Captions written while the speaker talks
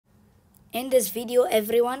In this video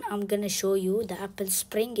everyone, I'm gonna show you the Apple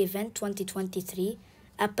Spring Event 2023.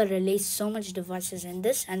 Apple released so much devices in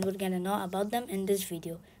this and we're gonna know about them in this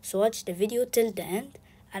video. So watch the video till the end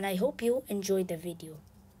and I hope you enjoy the video.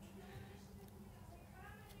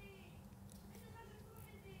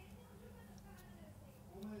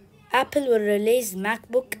 Apple will release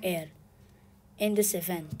MacBook Air in this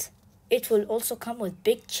event. It will also come with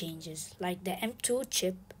big changes like the M2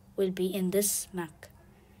 chip will be in this Mac.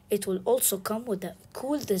 It will also come with a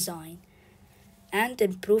cool design and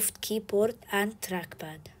improved keyboard and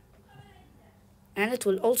trackpad. And it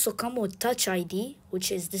will also come with Touch ID,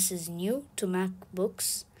 this is new to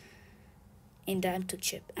MacBooks in the M2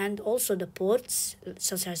 chip. And also the ports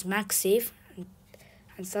such as MagSafe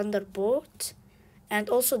and Thunderbolt, and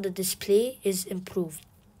also the display is improved.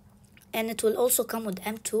 And it will also come with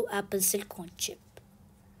M2 Apple Silicon chip.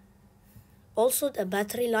 Also, the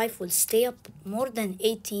battery life will stay up more than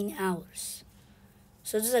 18 hours.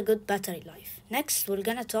 So this is a good battery life. Next, we're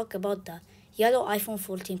gonna talk about the yellow iPhone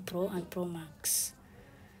 14 Pro and Pro Max.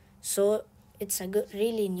 So it's a good,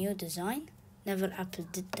 really new design. Never Apple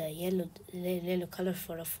did the yellow color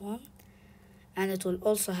for a phone. And it will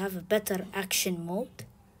also have a better action mode,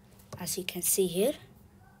 as you can see here.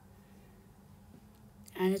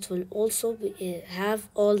 And it will also have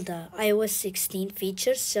all the iOS 16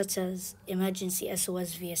 features such as emergency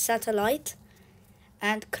SOS via satellite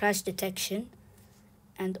and crash detection,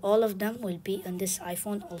 and all of them will be on this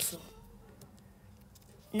iPhone also.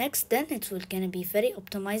 Next, then it will gonna be very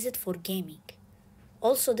optimized for gaming.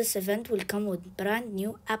 Also, this event will come with brand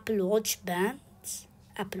new Apple Watch bands,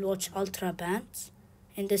 Apple Watch Ultra bands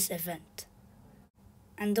in this event.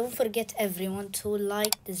 And don't forget everyone to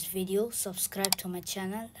like this video, subscribe to my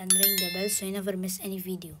channel and ring the bell so you never miss any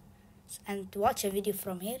video. And watch a video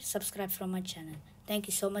from here, subscribe from my channel. Thank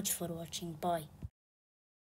you so much for watching. Bye.